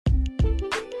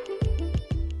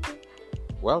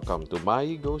Welcome to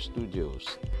My Go Studios.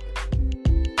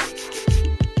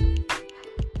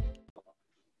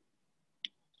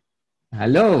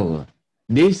 Hello.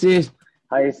 This is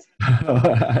Hi.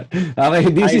 okay,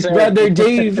 this Hi, is sir. Brother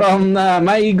Jay from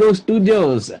My Go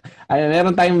Studios. Ay,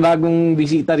 meron tayong bagong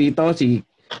bisita rito, si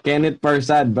Kenneth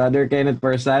Parsad, Brother Kenneth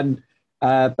Parsad.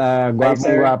 At Hi, sir.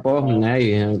 gwapong-gwapo.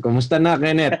 Ay, kumusta na,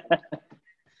 Kenneth?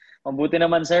 Mabuti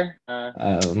naman, sir.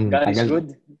 God is Tagal,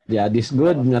 good. yeah, this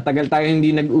good. Natagal tayo hindi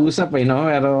nag-usap no?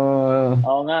 Pero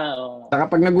Oo nga. Oo.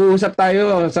 kapag nag-uusap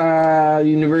tayo sa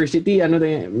university,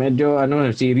 medyo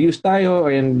serious tayo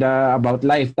and about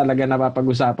life talaga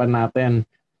napapag-usapan natin.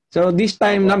 So this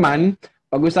time Opo. naman,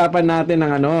 pag-usapan natin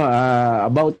ng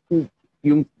about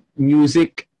yung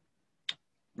music.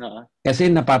 Oo.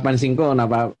 Kasi napapansin ko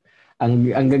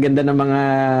ang gaganda ng mga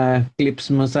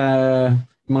clips mo sa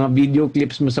mga video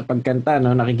clips mo sa pagkanta,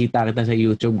 no? Nakikita kita sa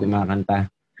YouTube kumakanta.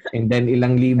 And then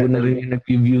ilang libo na rin yung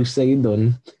nag-views sa'yo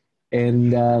doon.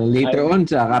 And later on,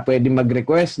 saka pwede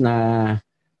mag-request na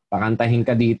pakantahin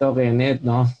ka dito, Kenneth,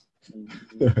 no?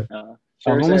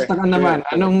 Sure, Kumusta ka naman?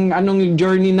 Sure. Anong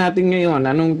journey natin ngayon?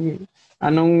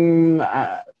 Anong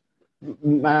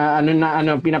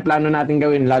pinaplano natin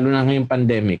gawin lalo na ngayong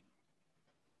pandemic?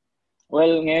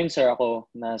 Well, ngayon, sir,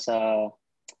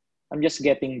 I'm just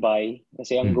getting by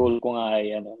kasi ang goal ko nga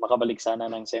ay makabalik sana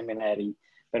ng seminary.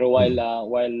 Pero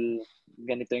while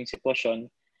ganito yung sitwasyon,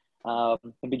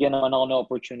 nabigyan naman ako ng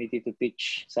opportunity to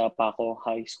teach sa Paco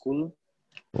High School.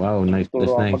 Wow, nice.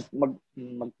 That's nice.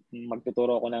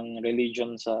 Magtuturo ako ng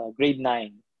religion sa grade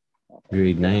 9.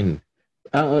 Grade 9.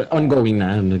 Ongoing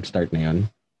na? Nag-start na yun?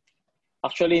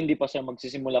 Actually, hindi pa sir.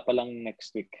 Magsisimula pa lang next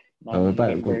week.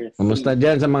 Kumusta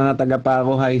dyan sa mga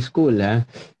taga-Paco High School, ha?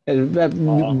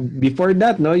 Before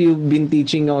that, no, you've been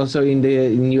teaching also in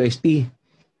UST.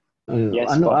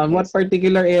 Yes, what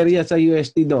particular area sa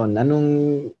UST doon? Anong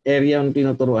area ang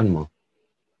tinuturuan mo?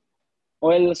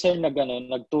 Well, sir,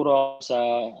 nagturo ako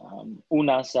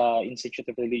una sa Institute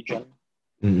of Religion.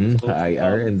 So, sa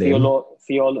IR and then?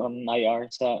 IR.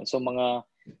 So, mga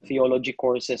theology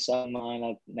courses ang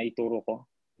mga naituro ko.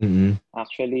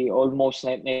 Actually, almost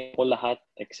na ko lahat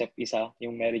except isa,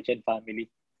 yung marriage and family.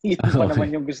 Ito pa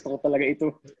naman yung gusto ko talaga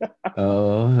ito.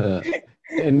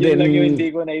 And yun then, lang yung hindi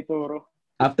ko naituro.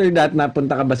 After that,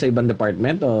 napunta ka ba sa ibang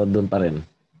department o doon pa rin?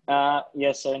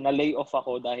 Yes, sir. Na-lay off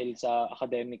ako dahil sa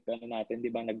academic natin. Di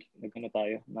ba,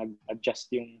 nag-adjust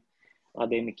yung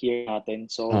academic year natin.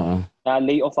 So,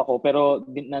 na-lay off ako. Pero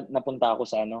napunta ako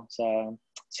sa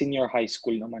senior high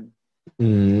school naman.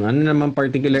 Ano naman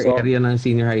particular area ng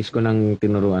senior high school ang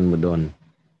tinuruan mo doon?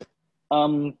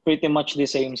 Pretty much the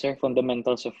same, sir.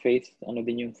 Fundamentals of faith.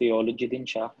 Din yung theology din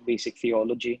siya. Basic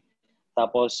theology.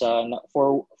 Tapos,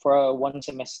 for one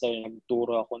semester,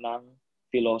 nagturo ako ng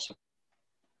philosophy.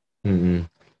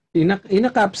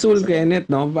 Ina-capsule, Kenneth,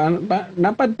 no?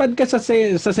 Napadpad ka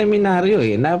sa seminaryo,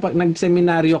 eh.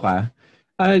 Nag-seminaryo ka.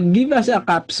 Give us a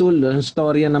capsule,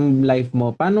 storya ng life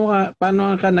mo. Paano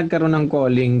ka nagkaroon ng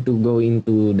calling to go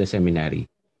into the seminary?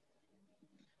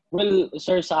 Well,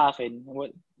 sir, sa akin,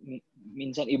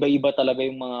 minsan iba-iba talaga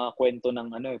yung mga kwento ng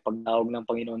pagtawag ng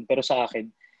Panginoon. Pero sa akin,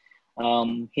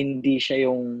 hindi siya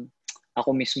yung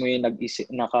ako mismo yung nag-decide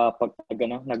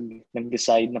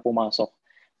na pumasok.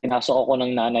 Pinasok ako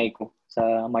ng nanay ko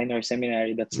sa minor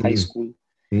seminary, that's high school.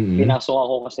 Pinasok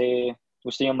ako kasi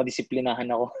gusto niya madisiplinahan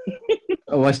ako.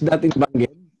 Was that in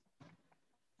Bangged?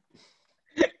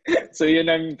 So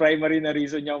yun ang primary na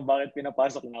reason niya kung bakit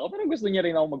pinapasok na ako. Pero gusto niya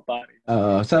rin ako magpare.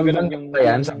 Sa Bangged ba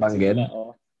yan? Sa Bangged?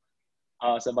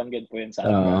 Sa Bangged po yun.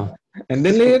 And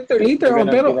then later on,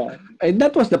 pero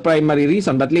that was the primary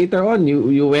reason. But later on,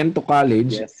 you went to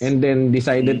college and then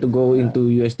decided to go into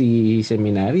UST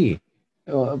seminary.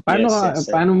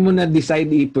 Paano mo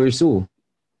na-decide i-pursue?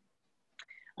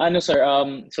 Sir,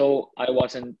 so I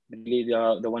wasn't really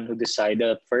the one who decided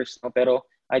at first, pero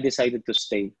I decided to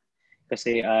stay.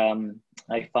 Kasi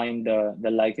I find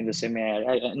the life in the seminary.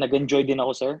 Nag-enjoy din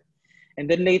ako, sir. And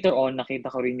then later on,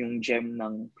 nakita ko rin yung gem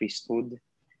ng priesthood.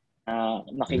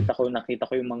 Nakita ko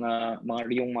yung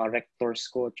mga rectors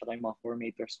ko at yung mga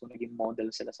formators ko, naging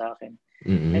model sila sa akin.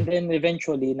 And then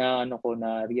eventually na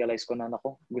realize ko na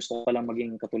gusto ko palang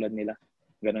maging katulad nila.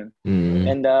 Ganun.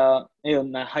 And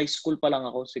ayun, na high school pa lang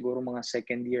ako, siguro mga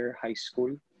second year high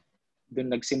school.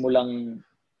 Doon nagsimulang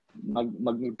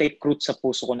mag-take root sa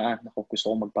puso ko na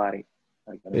gusto ko magpare.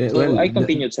 So I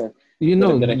continued, sir. You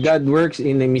know, God works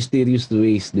in a mysterious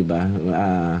ways, di ba?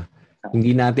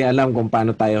 Hindi natin alam kung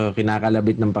paano tayo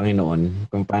kinakalabit ng Panginoon,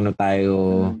 kung paano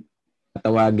tayo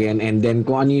tatawagin, and then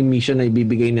kung ano yung mission na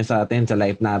ibibigay niya sa atin, sa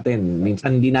life natin.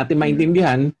 Minsan hindi natin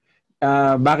maintindihan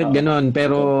bakit ganon,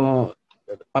 pero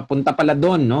papunta pala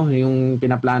doon, no? Yung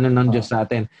pinaplano ng Diyos sa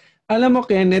atin. Alam mo,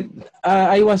 Kenneth,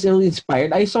 I was so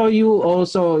inspired. I saw you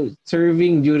also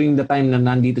serving during the time na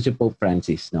nandito si Pope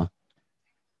Francis, no?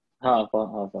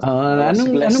 Opo. I was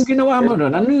Anong blessed. ginawa mo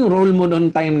doon? Ano yung role mo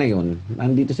noong time na yun?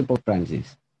 Nandito si Pope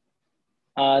Francis.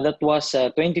 That was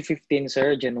 2015,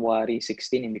 sir, January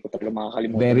 16. Hindi ko talaga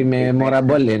makakalimutan. Very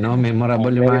memorable, no?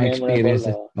 Memorable yung mga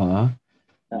experiences.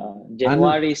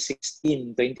 January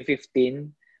 16,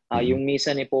 2015, yung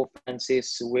misa ni Pope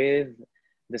Francis with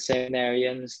the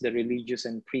seminarians, the religious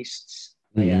and priests.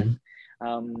 Ayan.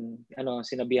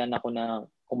 Sinabihan ako na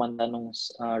kumanta ng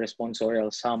responsorial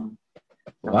psalm.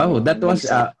 Wow, that was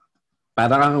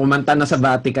parang kang kumanta na sa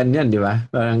Vatican yan, di ba?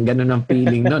 Parang ganun ang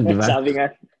feeling nun, di ba? Sabi nga,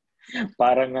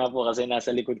 parang nga po kasi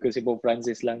nasa likod ko si Pope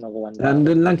Francis lang na kumanta.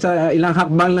 Nandun lang sa ilang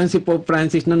hakbang lang si Pope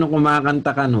Francis nung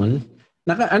kumakanta ka nun.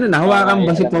 Nahawakan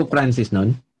ba si Pope Francis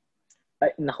nun?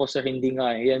 Ay, nako sir, hindi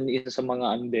nga. Yan isa sa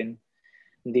mga din.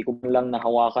 Hindi ko man lang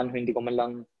nahawakan, hindi ko man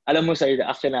lang, alam mo sir,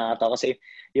 actually nakakatawa kasi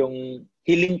yung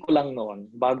hiling ko lang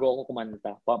noon, bago ako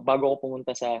kumanta, bago ako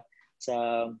pumunta sa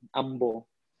Ambo,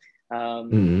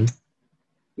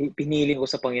 piniling ko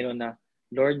sa Panginoon na,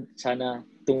 Lord, sana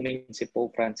tumingin si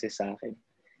Pope Francis sa akin.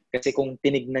 Kasi kung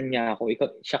tinignan niya ako,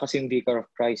 siya kasi yung Vicar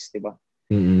of Christ, di ba?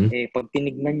 Pag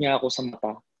tinignan niya ako sa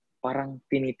mata, parang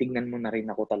tinitignan mo na rin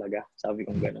ako talaga. Sabi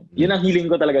kong gano'n. Yun ang hiling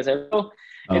ko talaga. So,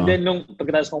 and then, nung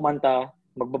pagkatapos kumanta,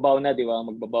 magbabaw na, di ba?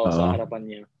 Magbabaw sa harapan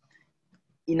niya.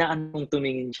 Inaanong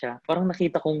tumingin siya. Parang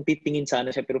nakita kong titingin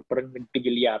sana siya, pero parang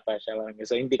nagpigil yata siya.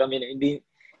 So, hindi kami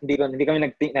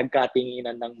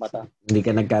nagkatinginan ng mata. Hindi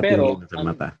ka nagkatinginan sa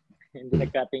mata. Hindi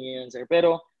nagkatinginan, sir.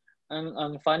 Pero,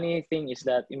 ang funny thing is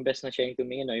that imbes na siya yung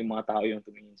tumingin, yung mga tao yung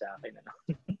tumingin sa akin.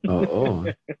 Oo.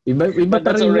 Iba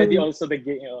pa rin already also the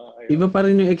game. Iba pa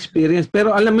rin yung experience.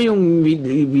 Pero alam mo yung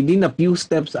within a few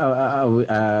steps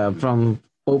from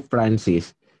Pope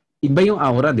Francis, iba yung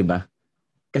aura, di ba?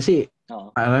 Kasi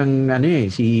parang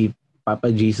si Papa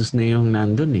Jesus na yung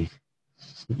nandun eh.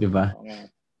 Di ba?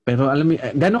 Pero alam mo,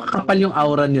 gano'ng kakapal yung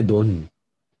aura niya doon?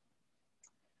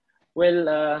 Well,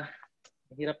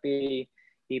 hirap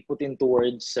i-put into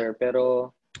words, sir.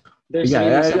 Pero there's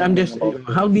really something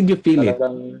how did you feel it?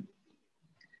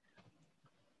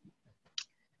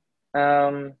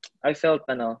 I felt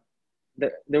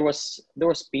there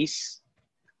was peace.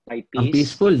 May peace. Ang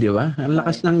peaceful, di ba? Ang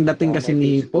lakas ng dating kasi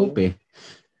ni Pope eh.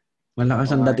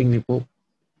 Malakas ang dating ni Pope.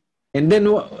 And then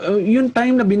yung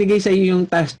time na binigay sa iyo yung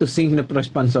task to sing the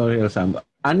responsorial psalm,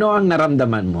 ano ang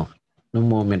naramdaman mo nung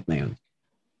moment na yun?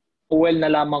 Well,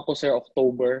 nalaman ko sir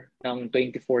October ng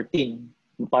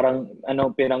 2014. Parang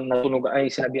pirang natunog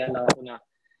sinabihan lang ako na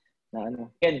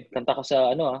Ken, kanta ka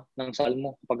sa ng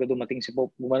salmo kapag dumating si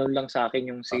Pope. Gumanon lang sa akin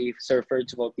yung si Sir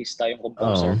Ferds Bautista, yung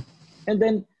composer. And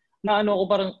then ako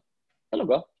parang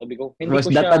talaga, sabi ko, hindi was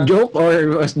ko that siya, a joke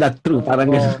or was that true? Parang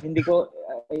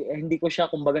hindi ko siya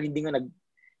kumbaga hindi nga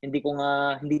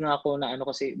ako na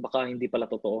kasi baka hindi pala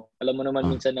totoo. Alam mo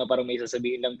naman minsan na parang may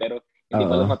sasabihin lang pero hindi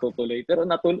pala matutuloy. Pero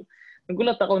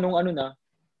nagulat ako nung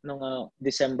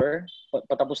December,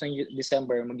 patapos ng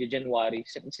December, mag-January,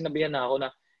 sinabihan na ako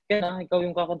na, Kaya ikaw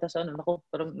yung kakanta sa Nako,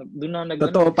 parang doon na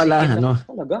totoo pala,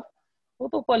 Talaga?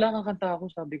 Totoo pala ang kanta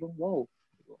ko, sabi ko, wow.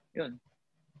 Yun.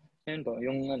 Yun po,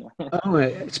 yung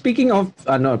Speaking of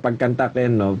pagkanta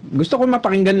Ken, gusto ko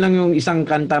mapakinggan lang yung isang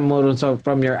kanta mo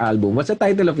from your album. What's the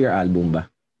title of your album ba?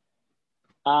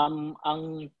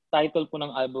 Ang title po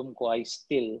ng album ko ay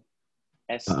Still,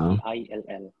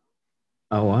 S-E-I-L-L.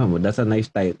 Oh, wow. That's a nice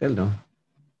title, no?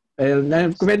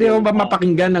 Pwede mo ba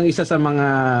mapakinggan ng isa sa mga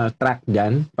track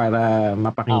dyan para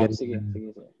mapakinggan? Sige.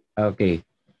 Okay.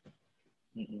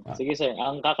 Sige, sir.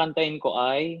 Ang kakantahin ko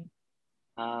ay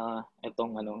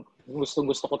itong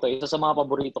gusto ko to. Isa sa mga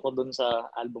paborito ko dun sa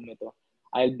album ito.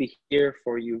 I'll Be Here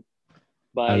For You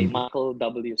by Michael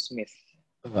W. Smith.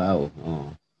 Wow.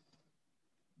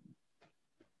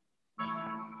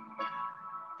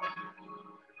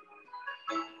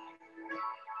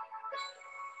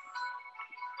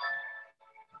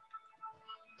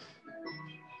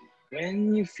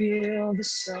 When you feel the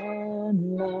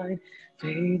sunlight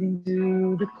fading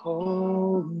through the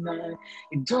cold night,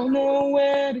 you don't know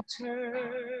where to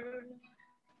turn.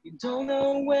 You don't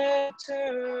know where to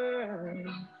turn.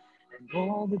 And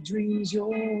all the dreams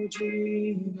you're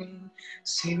dreaming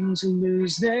seem to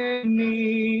lose their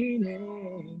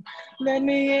meaning. Let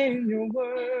me in your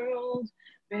world,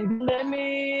 baby, let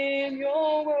me in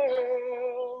your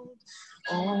world.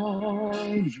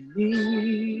 All you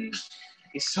need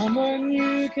is someone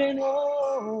you can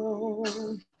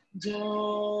hold.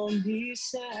 Don't be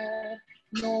sad,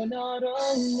 no, not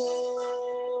alone.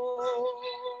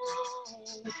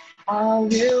 I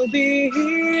will be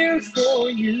here for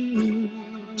you.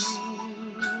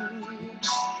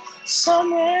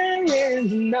 Somewhere in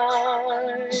the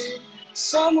night,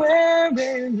 somewhere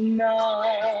in the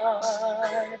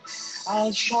night,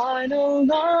 I'll shine a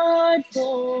light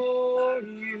for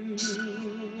you.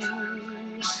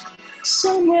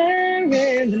 Somewhere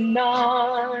in the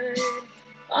night,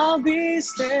 I'll be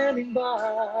standing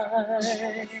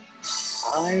by.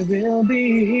 I will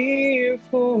be here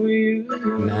for you.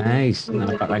 Nice.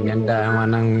 Napakaganda naman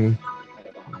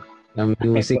ng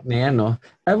music na yan, no?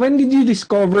 When did you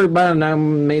discover ba na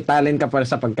may talent ka para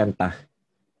sa pagkanta?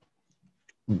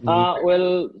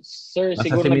 Well, sir, Nasa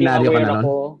siguro naging seminaryo ka na aware nun?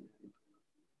 ako.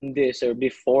 Hindi, sir.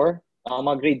 Before,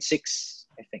 mga grade 6.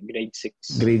 I think grade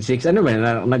 6. Grade 6? Ano ba?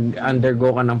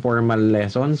 Nag-undergo ka ng formal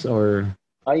lessons or?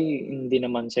 Ay, hindi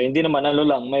naman, sir. Hindi naman, ano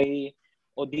lang. May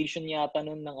audition yata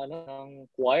nun ng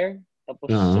choir. Tapos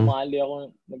sumali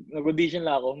ako. Nag-audition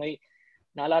lang ako.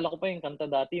 Naalala ko pa yung kanta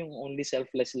dati, yung Only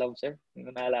Selfless Love, sir.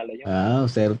 Yung naalala nyo?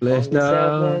 Selfless Only love.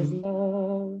 selfless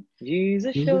love.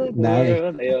 Jesus showed the Nice.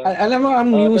 world. Ayun. Alam mo, ang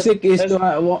music is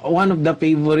one of the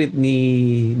favorite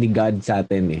ni God sa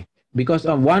atin eh. Because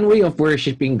one way of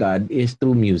worshiping God is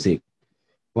through music.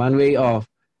 One way of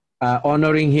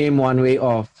honoring Him, one way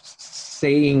of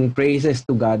saying praises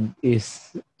to God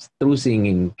is through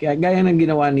singing. Kaya gaya ng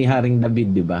ginawa ni Haring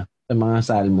David, di ba? Sa mga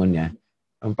salmo niya,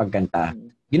 ang pagkanta.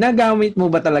 Ginagamit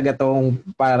mo ba talaga tong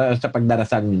para sa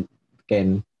pagdarasal,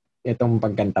 Ken? Itong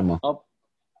pagkanta mo?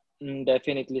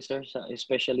 Definitely, sir.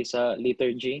 Especially sa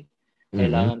liturgy.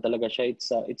 Kailangan talaga siya.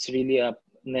 It's really a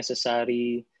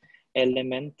necessary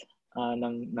element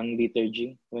ng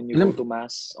liturgy when you go to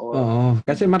mass. Oo,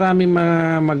 kasi maraming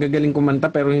mga magagaling kumanta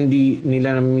pero hindi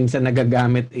nila minsan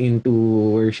nagagamit into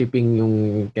worshiping yung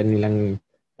kanilang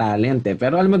talent eh.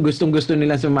 Pero alam mo, gustong-gusto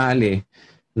nila sumali,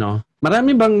 no?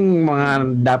 Marami bang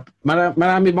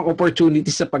marami bang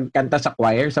opportunities sa pagkanta sa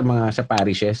choir sa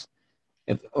parishes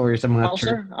or sa mga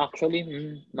church? Sir, actually,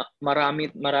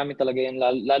 marami talaga yan.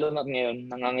 Lalo na ngayon,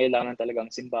 nangangailangan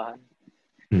talagang simbahan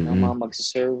ng mga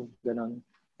mag-serve, ganun.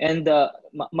 And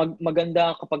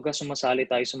maganda kapag sumasali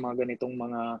tayo sa mga ganitong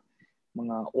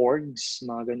mga orgs,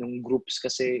 mga ganung groups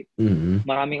kasi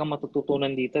marami kang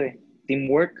matututunan dito eh.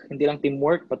 Teamwork, hindi lang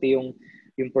teamwork, pati yung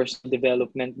personal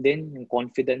development din, yung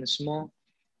confidence mo.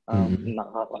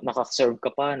 Naka-serve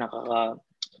ka pa,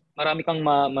 marami kang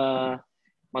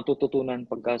matututunan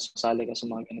pagka sasali ka sa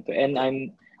mga ganito. And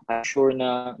I'm sure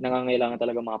na nangangailangan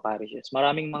talaga mga parishes.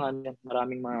 Maraming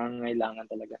nangangailangan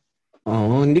talaga.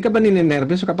 Hindi ka ba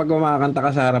ninenervyos kapag kumakanta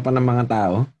ka sa harapan ng mga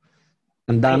tao?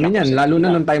 Ang dami niyan, lalo na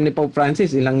nung time ni Pope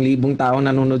Francis, ilang libong tao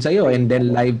nanonood sa'yo and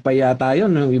then live pa yata yun,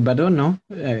 yung iba doon, no?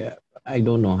 I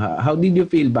don't know. How did you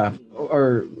feel ba?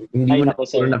 Or hindi mo na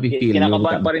feel?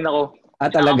 Kinakabahan pa rin ako.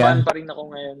 Talaga? Kinakabahan pa rin ako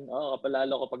ngayon.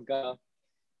 Kapalalo kapag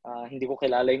hindi ko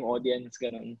kilala yung audience,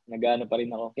 ganun. Nag-ano pa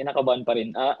rin ako. Kinakabahan pa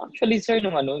rin. Actually, sir,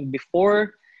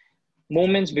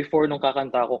 moments before nung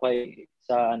kakanta ako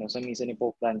sa misa ni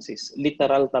Pope Francis,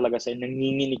 literal talaga sir,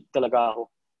 nanginginig talaga ako.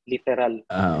 Literal.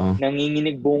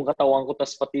 Nanginginig buong katawan ko,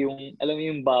 tas pati yung, alam mo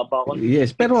yung baba ko.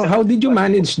 Yes, pero how did you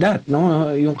manage that?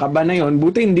 No, yung kaba na yon,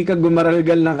 buti hindi ka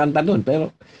gumaralgal ng kanta doon,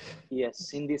 pero yes,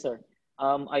 hindi sir.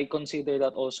 I consider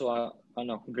that also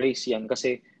grace yan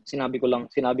kasi sinabi ko,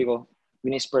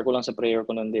 winisper ko lang sa prayer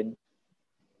ko noon din.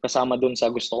 Kasama doon sa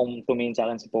gusto kong tumingin sa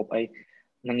akin si Pope ay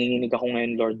nanginginig ako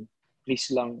ngayon, Lord.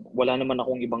 Please lang, wala naman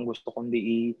akong ibang gusto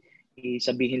kundi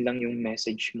isabihin lang yung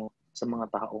message mo sa mga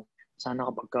tao. Sana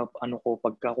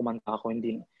pagka kumanta ako,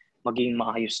 hindi maging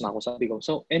maayos na ako, sabi ko.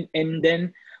 So, and then,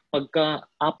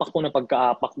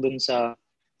 pagka-apak dun sa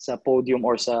podium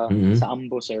or sa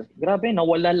ambo, sir, grabe,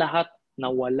 nawala lahat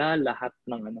nawala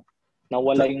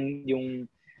yung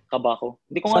kaba ko.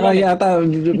 Hindi ko alam. Yata,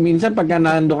 minsan pagka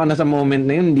naando ka na sa moment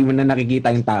na yun, hindi mo na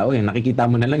nakikita yung tao eh. Nakikita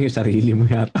mo na lang yung sarili mo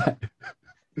yata.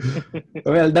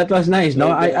 Well, that was nice, no?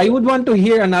 I would want to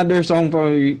hear another song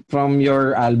from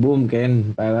your album,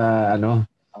 Ken, para ang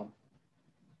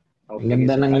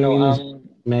ganda ng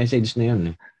message na yun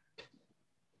eh.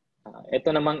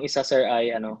 Ito namang isa, sir,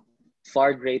 ay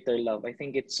Far Greater Love. I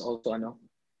think it's also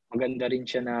maganda rin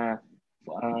siya na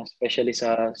especially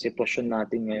sa sitwasyon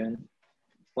natin ngayon.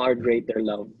 Far Greater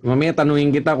Love. Mamaya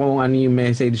tanungin kita kung ano yung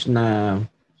message na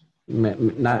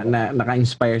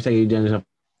naka-inspire sa iyo diyan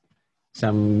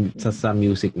sa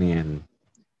music na yan.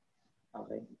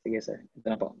 Okay. Sige, sir. Ito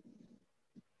na po.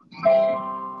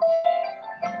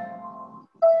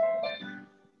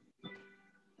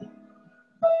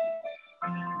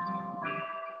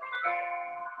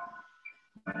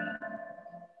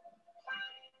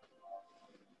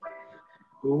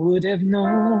 would have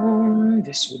known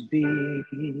this would be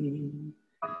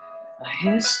a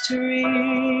history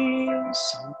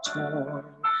so torn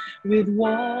with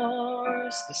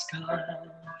wars? The sky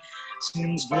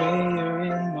seems grayer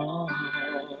in our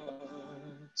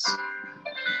hearts.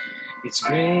 It's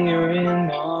grayer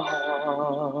in our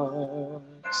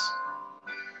hearts.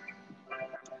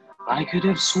 I could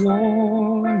have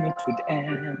sworn it would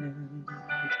end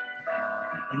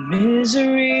in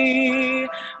misery,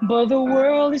 but the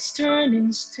world is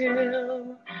turning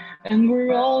still, and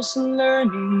we're also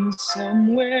learning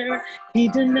somewhere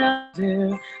hidden out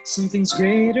there, something's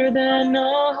greater than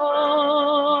our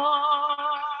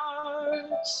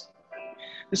hearts.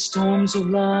 The storms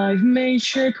of life may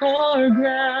shake our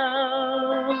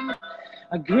ground,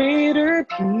 a greater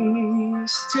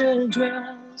peace still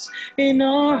dwells in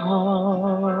our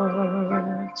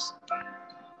hearts.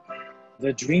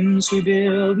 The dreams we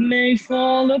build may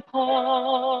fall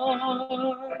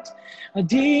apart, a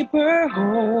deeper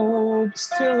hope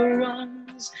still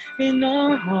runs in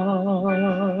our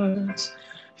hearts.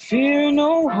 Fear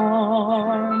no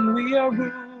harm, we are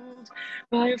ruled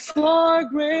by a far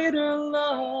greater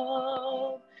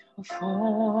love, a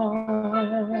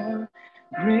far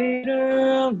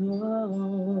greater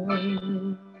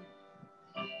love.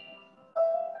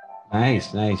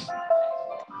 Nice, nice.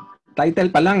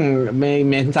 Title pa lang, may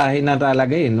mensahe na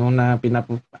talaga eh, no, na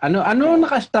ano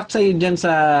naka-stuck sa'yo dyan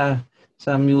sa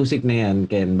music na yan,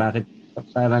 Ken? Bakit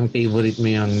parang favorite mo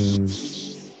yung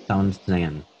sounds na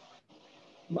yan?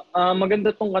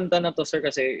 Maganda tong kanta na to, sir,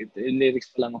 kasi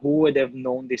lyrics pa lang, who would have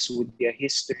known this would be a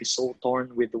history so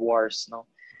torn with wars, no?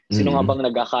 Sino nga bang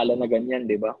nag-akala na ganyan,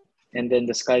 di ba? And then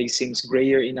the sky seems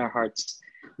grayer in our hearts.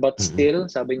 But still,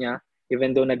 sabi niya,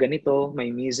 even though na ganito, may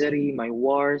misery, may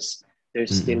wars,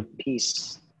 there's still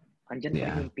peace. Andyan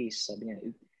pa yung peace, sabi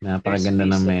niya. Napakaganda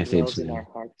ng message. In our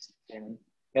hearts.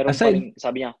 Meron pa rin,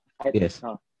 sabi niya,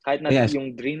 kahit na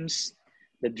yung dreams,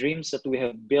 the dreams that we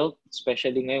have built,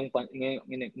 especially ngayon, may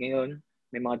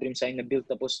mga dreams tayo na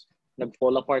built tapos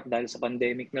nag-fall apart dahil sa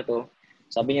pandemic na to.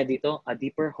 Sabi niya dito, a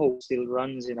deeper hope still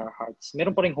runs in our hearts.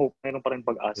 Meron pa rin hope, meron pa rin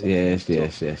pag-asa. Yes,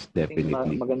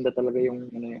 definitely. Maganda talaga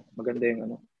yung maganda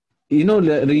yung You know,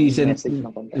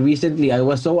 recently I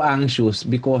was so anxious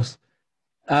because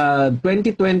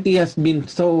 2020 has been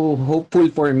so hopeful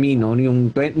for me, no?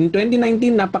 In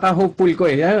 2019 napaka-hopeful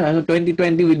ko eh.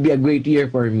 2020 will be a great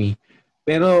year for me.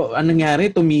 Pero anong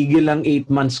nangyari? Tumigil ang 8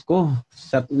 months ko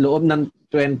sa loob ng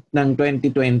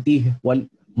 2020.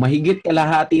 Mahigit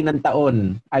kalahati ng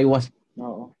taon, I was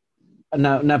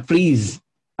na-freeze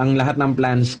ang lahat ng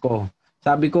plans ko.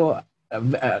 Sabi ko,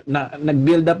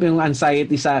 nag-build up yung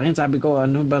anxiety sa akin. Sabi ko,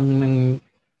 ano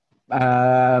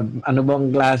bang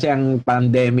klase ang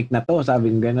pandemic na to? Sabi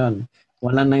ko gano'n.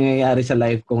 Walang nangyayari sa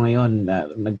life ko ngayon.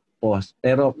 Nag-pause.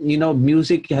 Pero, you know,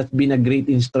 music has been a great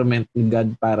instrument ni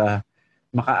God para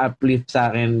maka-uplift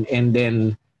sa akin. And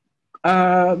then,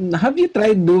 have you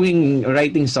tried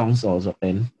writing songs also,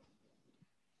 Ken?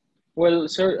 Well,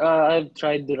 sir, I've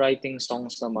tried writing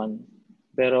songs naman.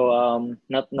 Pero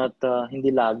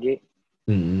hindi lagi.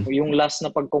 Yung last na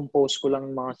pag-compose ko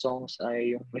lang ng mga songs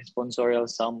ay yung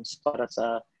responsorial psalms para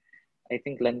sa, I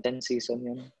think, Lenten season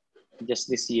yun.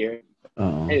 Just this year.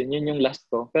 Ayun, yun yung last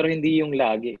ko. Pero hindi yung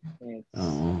lagi.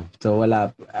 Oo. So,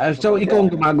 wala. So, ikaw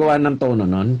ang gumagawa ng tono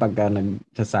nun pagka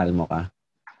nagsasalmo ka?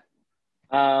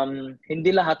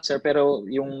 Hindi lahat, sir. Pero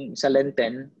yung sa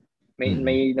Lenten,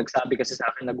 may nagsabi kasi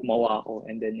sa akin na gumawa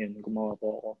ako. And then yun, gumawa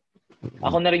po ako.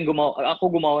 Ako na rin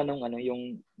gumawa ng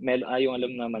yung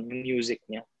alam naman, yung music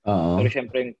niya. Pero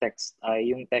syempre yung text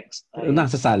ay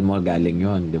nasa salmo galing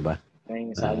yun, di ba?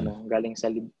 Yung salmo, galing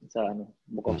sa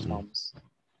Book of Psalms.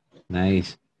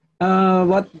 Nice.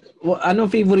 Ano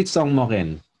favorite song mo,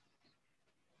 Ken?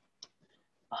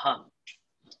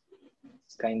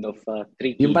 It's kind of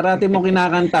tricky. Yung parati mo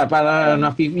kinakanta para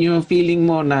yung feeling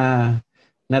mo na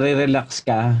nare-relax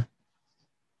ka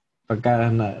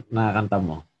pagka nakakanta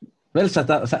mo. Well, sa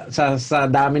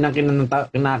dami ng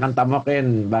kinakanta mo,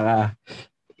 Ken, baka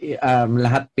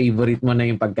lahat favorite mo na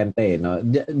yung pagkanta eh, no?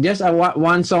 Just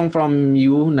one song from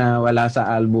you na wala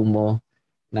sa album mo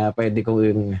na pwede ko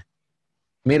yung...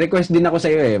 May request din ako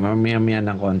sa iyo eh, mamaya-maya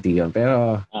ng konti yun.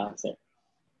 Pero... sir.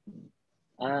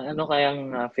 Ano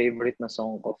kayang favorite na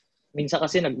song ko? Minsan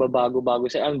kasi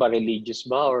nagbabago-bago sa... Ano ba, religious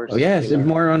ba? Or yes,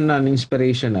 more on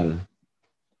inspirational.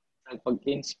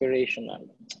 Pag-inspirational.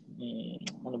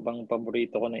 Ano bang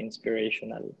paborito ko na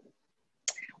inspirational?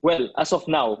 Well, as of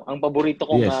now, ang paborito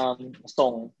kong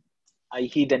song ay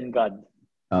Hidden God.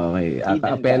 Okay.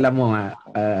 Apela mo nga.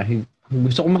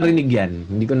 Gusto ko marinig yan.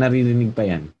 Hindi ko naririnig pa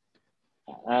yan.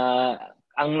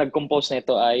 ang nag-compose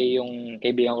nito ay yung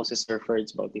kaibigan ko si Sir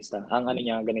Ferds Bautista. Ang ano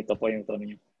niya, ganito po yung tono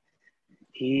niya.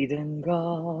 Hidden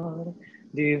God,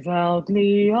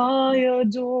 devoutly I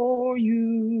adore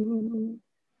you.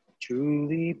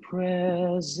 Truly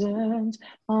present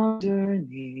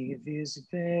underneath His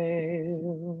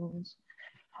veils.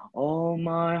 All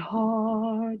my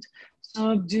heart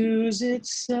subdues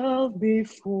itself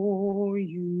before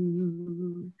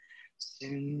you.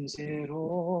 Since it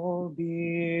all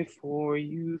before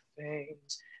you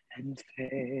faints and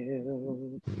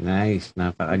fails. Nice.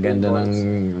 Napakaganda ng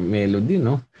melody,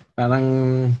 no? Parang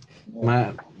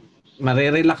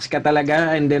marerelax ka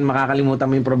talaga and then makakalimutan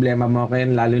mo yung problema mo kayo,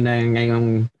 lalo na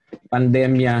ngayong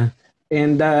pandemya.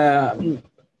 And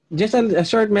just a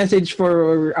short message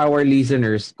for our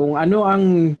listeners. Kung ano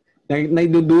ang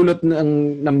naidudulot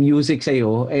ng music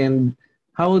sa'yo and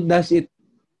how does it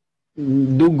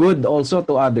do good also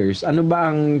to others? Ano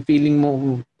ba ang feeling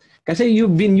mo? Kasi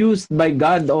you've been used by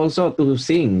God also to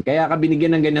sing. Kaya ka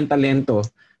binigyan ng ganyang talento.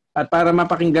 At para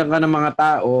mapakinggan ka ng mga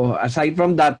tao, aside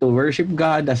from that, to worship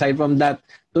God, aside from that,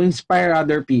 to inspire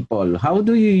other people. How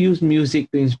do you use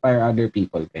music to inspire other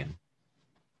people, Ken?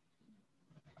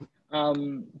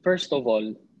 First of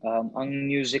all, ang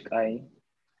music ay,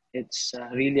 it's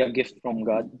really a gift from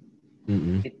God.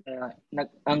 Mm-hmm.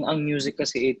 Ang music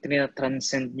kasi,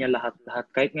 transcend niya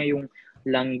lahat-lahat. Kahit nga yung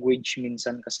language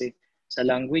minsan kasi, sa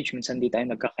language, minsan di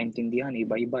tayo nagkakaintindihan,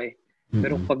 iba-iba eh.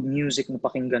 Pero pag music na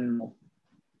pakinggan mo,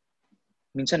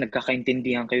 minsan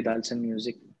nagkakaintindihan kayo dahil sa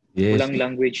music. Yes. Walang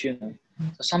language yun. Eh.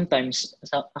 So sometimes,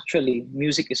 actually,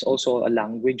 music is also a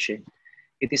language eh.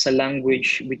 It is a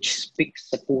language which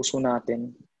speaks sa puso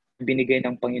natin, binigay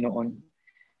ng Panginoon.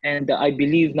 And I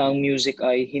believe na ang music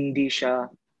ay hindi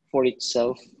siya for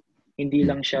itself. Hindi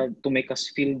lang siya to make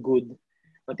us feel good,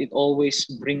 but it always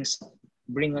brings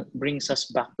us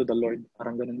back to the Lord.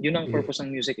 Parang ganun. Yun ang purpose ng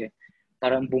music eh.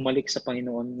 Parang bumalik sa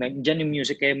Panginoon. Diyan yung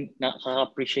music kaya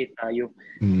nakaka-appreciate tayo.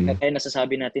 Kaya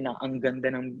nasasabi natin na ang ganda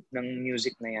ng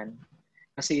music na yan.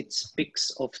 Kasi it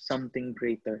speaks of something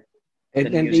greater.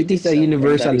 And it is a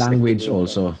universal language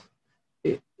also.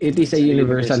 It is a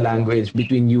universal language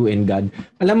between you and God.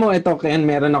 Alam mo, ito, Ken,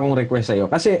 meron akong request sa'yo.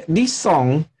 Kasi this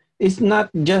song is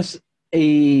not just a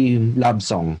love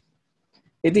song.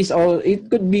 It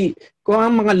could be, kung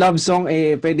ang mga love song,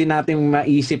 pwede natin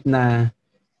maisip na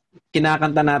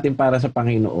kinakanta natin para sa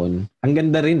Panginoon. Ang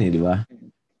ganda rin di ba?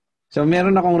 So,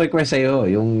 meron akong request sa'yo,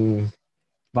 yung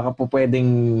baka po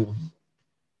pwedeng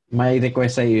may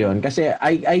request sa'yo yun. Kasi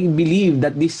I believe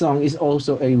that this song is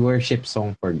also a worship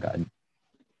song for God.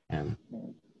 Yan.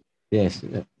 Yes.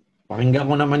 Pakinggan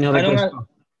ko naman yung request ko.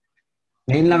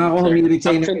 Ngayon lang ako humirit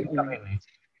sa inyo.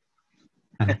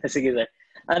 Sige, sir.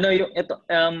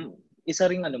 Isa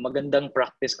ring magandang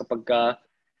practice kapag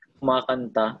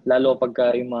kumakanta, lalo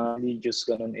pag yung mga videos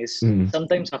ganun is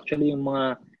sometimes actually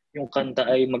yung kanta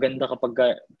ay maganda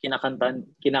kapag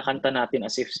kinakanta natin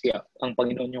as if ang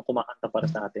Panginoon yung kumakanta para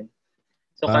sa atin.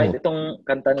 So kahit itong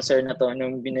kanta ni sir na to,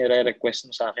 yung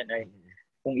binire-request mo sa akin ay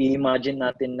kung i-imagine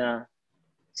natin na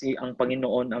ang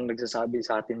Panginoon ang nagsasabi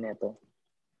sa atin nito.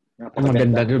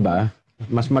 Maganda, di ba?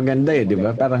 Mas maganda di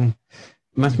ba? Parang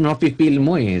mas mafe-feel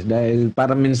mo dahil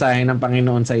parang mensahe ng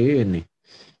Panginoon sa iyo yun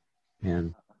Yan.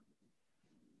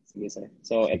 Sige, sir.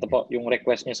 So, ito po yung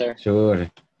request niyo, sir. Sure.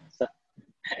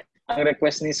 Ang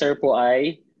request ni sir po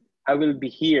ay I Will Be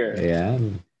Here.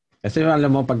 Ayan. Kasi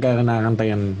alam mo, pagka nakakanta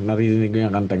yan, narinig ko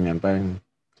yung kantang yan, parang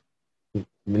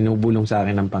binubulong sa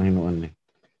akin ng Panginoon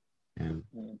Ayan.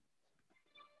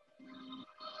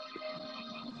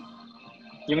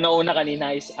 Yung nauna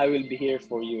kanina is I Will Be Here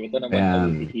for You. Ito naman, I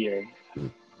Will Be Here.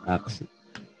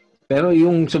 Pero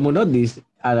yung sumunod is,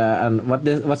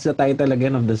 what's the title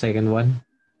again of the second one?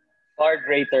 Far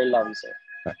Greater Love, sir.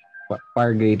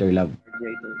 Far Greater Love. Far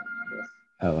Greater Love, yes.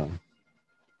 Oo.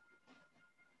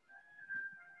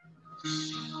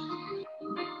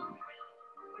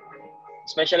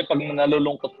 Especially pag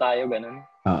nalulungkot tayo, ganun.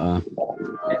 Oo.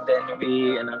 And then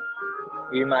we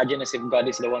imagine as if God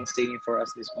is the one singing for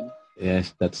us this one.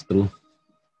 Yes, that's true.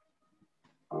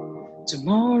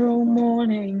 Tomorrow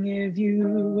morning if you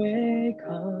wake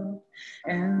up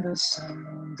and the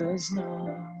sun does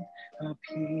not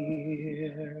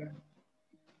appear,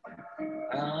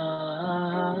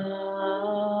 I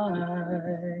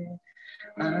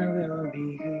will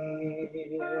be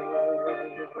here.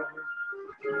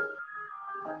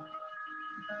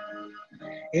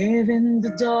 If in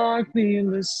the dark we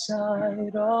lose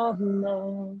sight of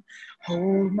love,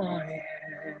 hold my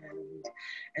hand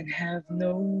and have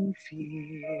no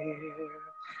fear,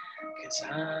 'cause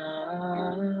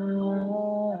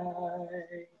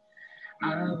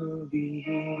I will be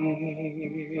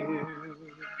here.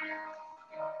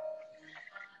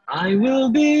 I will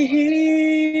be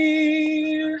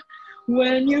here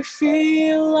when you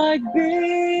feel like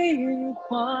being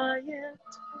quiet,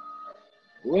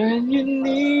 when you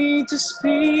need to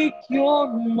speak your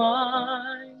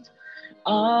mind.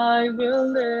 I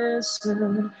will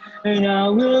listen, and I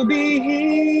will be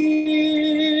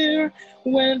here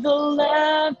when the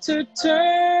laughter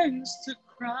turns to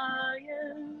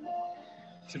crying,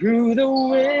 through the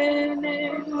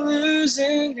winning,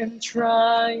 losing, and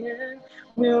trying,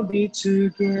 we'll be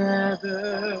together.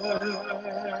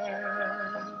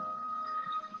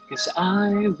 'Cause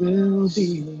I will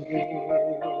be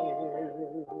here.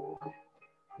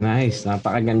 Nice.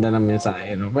 Napakaganda ng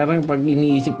mensahe. No? Pero pag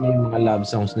iniisip mo yung mga love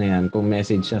songs na yan, kung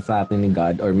message siya sa atin ni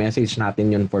God or message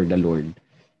natin yun for the Lord,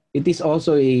 it is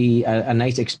also a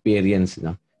nice experience.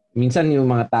 No? Minsan yung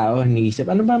mga tao iniisip,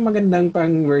 ano ba magandang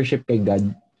pang worship kay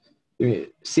God?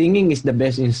 Singing is the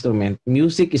best instrument.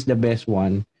 Music is the best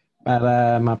one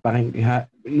para mapakinggan.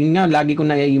 Yun nga, lagi ko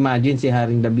na-imagine si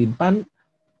Haring David.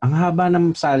 Ang haba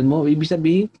ng psalmo. Ibig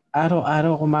sabihin,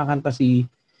 araw-araw kumakanta si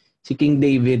King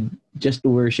David just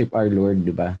to worship our Lord,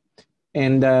 di ba?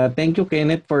 And thank you,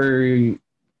 Kenneth, for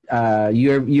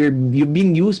you're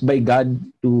being used by God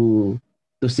to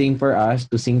sing for us,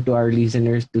 to sing to our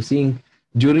listeners, to sing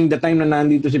during the time na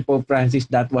nandito si Pope Francis.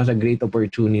 That was a great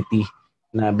opportunity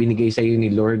na binigay sa iyo ni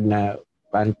Lord na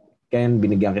Ken,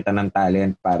 binigyan kita ng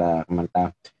talent para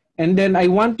kumanta. And then I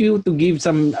want you to give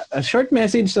a short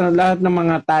message sa lahat ng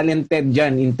mga talented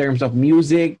dyan in terms of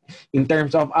music, in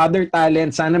terms of other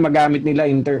talents. Sana magamit nila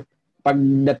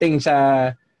pagdating sa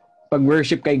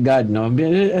pag-worship kay God, no?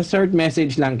 A short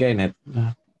message lang, Kenneth,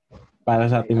 para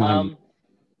sa ating mga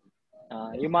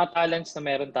yung mga talents na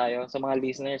meron tayo sa mga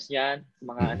listeners yan,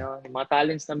 yung mga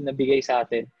talents na nabigay sa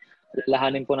atin,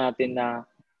 lalahanin po natin na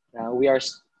we are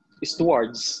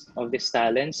stewards of these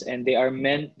talents, and they are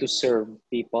meant to serve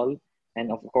people and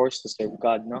of course to serve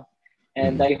God, no?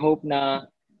 And I hope na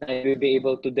you will be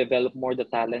able to develop more the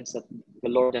talents that the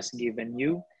Lord has given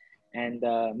you, and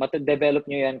mata-develop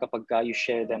nyo yan kapag you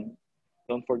share them.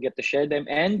 Don't forget to share them.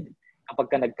 And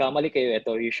kapag nagkamali kayo,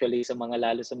 ito usually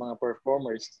lalo sa mga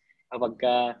performers, kapag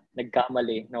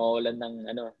nagkamali, nawawalan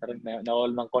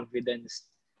ng confidence.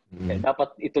 Kaya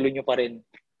dapat ituloy nyo pa rin.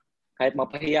 Kahit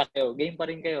mapahiya kayo, game pa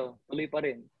rin kayo, tuloy pa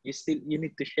rin. You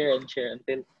need to share and share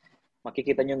until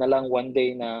makikita nyo na lang one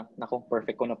day na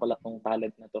perfect ko na pala tong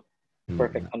talent na to.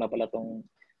 Perfect ko na pala tong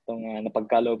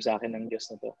napagkaloob sa akin ng Diyos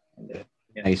na to. And then,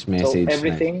 yeah. Nice message. So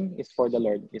everything is for the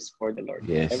Lord. Is for the Lord.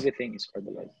 Yes. Everything is for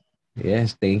the Lord.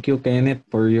 Yes, thank you, Kenneth,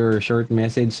 for your short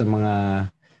message sa mga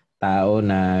tao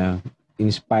na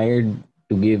inspired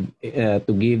to give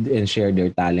and share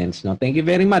their talents. No, thank you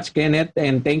very much, Kenneth,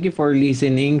 and thank you for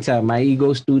listening sa My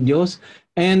Ego Studios.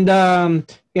 And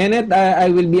Kenneth, I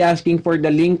will be asking for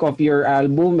the link of your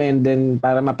album, and then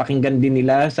para mapakinggan din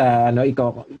nila sa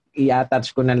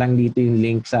i-attach ko na lang dito yung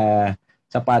link sa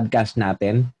podcast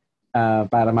natin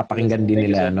para mapakinggan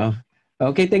din nila, no?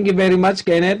 Okay, thank you very much,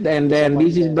 Kenneth. And then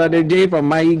this is Brother Jay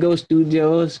from My Ego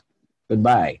Studios.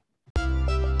 Goodbye.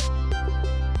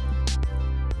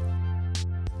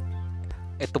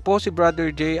 Ito po si Brother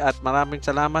J at maraming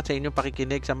salamat sa inyong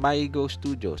pakikinig sa My Ego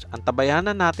Studios.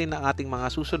 Antabayanan natin ang ating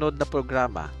mga susunod na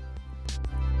programa.